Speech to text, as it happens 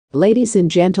Ladies and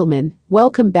gentlemen,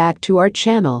 welcome back to our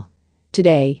channel.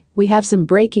 Today, we have some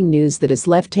breaking news that has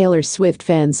left Taylor Swift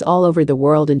fans all over the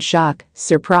world in shock,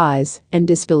 surprise, and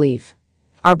disbelief.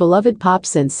 Our beloved pop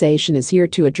sensation is here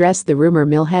to address the rumor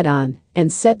mill head-on and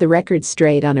set the record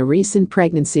straight on a recent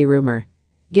pregnancy rumor.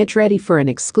 Get ready for an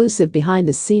exclusive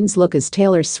behind-the-scenes look as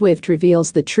Taylor Swift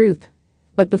reveals the truth.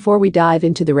 But before we dive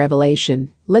into the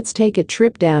revelation, let's take a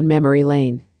trip down memory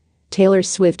lane. Taylor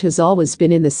Swift has always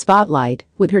been in the spotlight,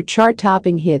 with her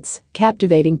chart-topping hits,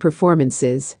 captivating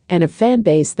performances, and a fan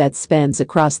base that spans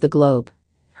across the globe.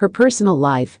 Her personal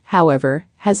life, however,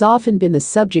 has often been the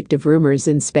subject of rumors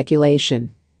and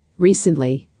speculation.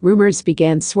 Recently, rumors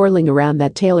began swirling around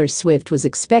that Taylor Swift was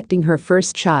expecting her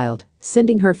first child,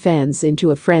 sending her fans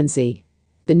into a frenzy.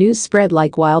 The news spread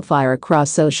like wildfire across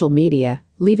social media,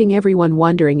 leaving everyone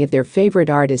wondering if their favorite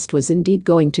artist was indeed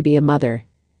going to be a mother.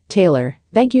 Taylor,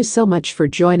 thank you so much for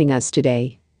joining us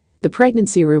today. The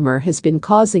pregnancy rumor has been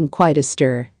causing quite a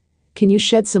stir. Can you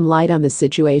shed some light on the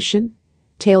situation?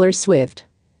 Taylor Swift.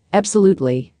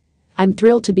 Absolutely. I'm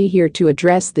thrilled to be here to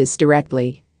address this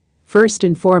directly. First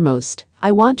and foremost,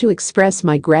 I want to express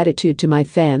my gratitude to my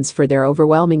fans for their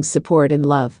overwhelming support and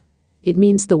love. It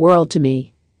means the world to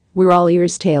me. We're all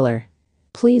ears, Taylor.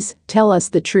 Please, tell us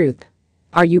the truth.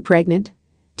 Are you pregnant?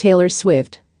 Taylor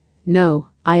Swift. No,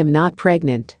 I am not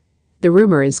pregnant. The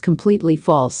rumor is completely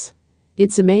false.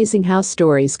 It's amazing how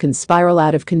stories can spiral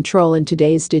out of control in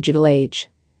today's digital age.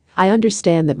 I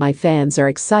understand that my fans are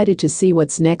excited to see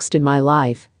what's next in my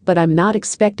life, but I'm not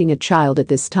expecting a child at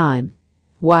this time.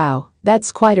 Wow,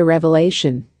 that's quite a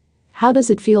revelation. How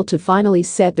does it feel to finally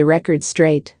set the record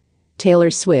straight? Taylor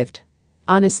Swift.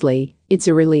 Honestly, it's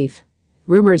a relief.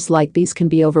 Rumors like these can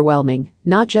be overwhelming,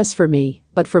 not just for me,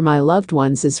 but for my loved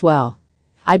ones as well.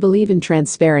 I believe in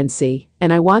transparency,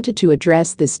 and I wanted to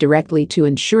address this directly to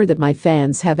ensure that my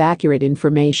fans have accurate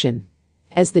information.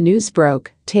 As the news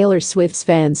broke, Taylor Swift's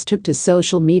fans took to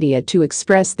social media to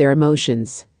express their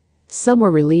emotions. Some were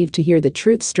relieved to hear the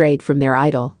truth straight from their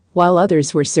idol, while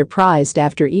others were surprised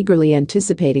after eagerly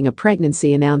anticipating a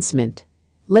pregnancy announcement.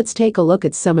 Let's take a look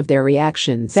at some of their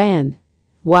reactions. Fan.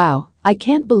 Wow, I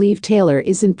can't believe Taylor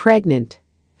isn't pregnant.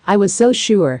 I was so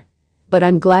sure. But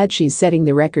I'm glad she's setting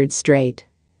the record straight.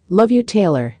 Love you,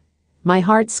 Taylor. My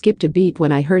heart skipped a beat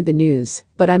when I heard the news,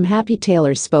 but I'm happy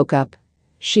Taylor spoke up.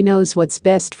 She knows what's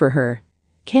best for her.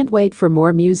 Can't wait for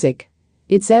more music.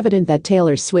 It's evident that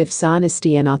Taylor Swift's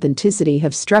honesty and authenticity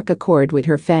have struck a chord with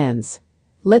her fans.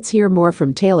 Let's hear more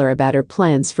from Taylor about her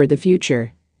plans for the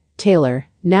future. Taylor,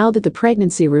 now that the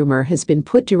pregnancy rumor has been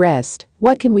put to rest,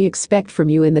 what can we expect from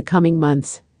you in the coming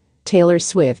months? Taylor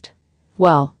Swift.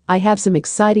 Well, I have some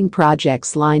exciting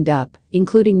projects lined up,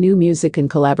 including new music and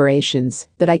collaborations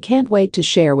that I can't wait to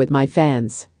share with my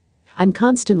fans. I'm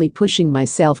constantly pushing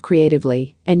myself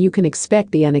creatively, and you can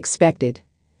expect the unexpected.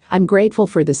 I'm grateful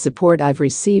for the support I've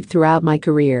received throughout my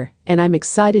career, and I'm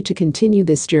excited to continue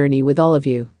this journey with all of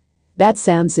you. That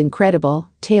sounds incredible,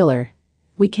 Taylor.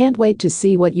 We can't wait to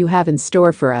see what you have in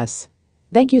store for us.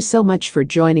 Thank you so much for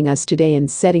joining us today and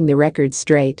setting the record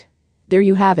straight. There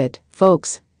you have it,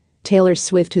 folks. Taylor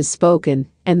Swift has spoken,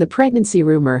 and the pregnancy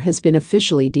rumor has been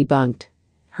officially debunked.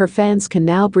 Her fans can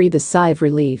now breathe a sigh of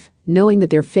relief, knowing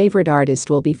that their favorite artist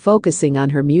will be focusing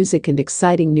on her music and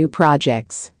exciting new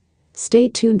projects. Stay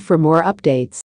tuned for more updates.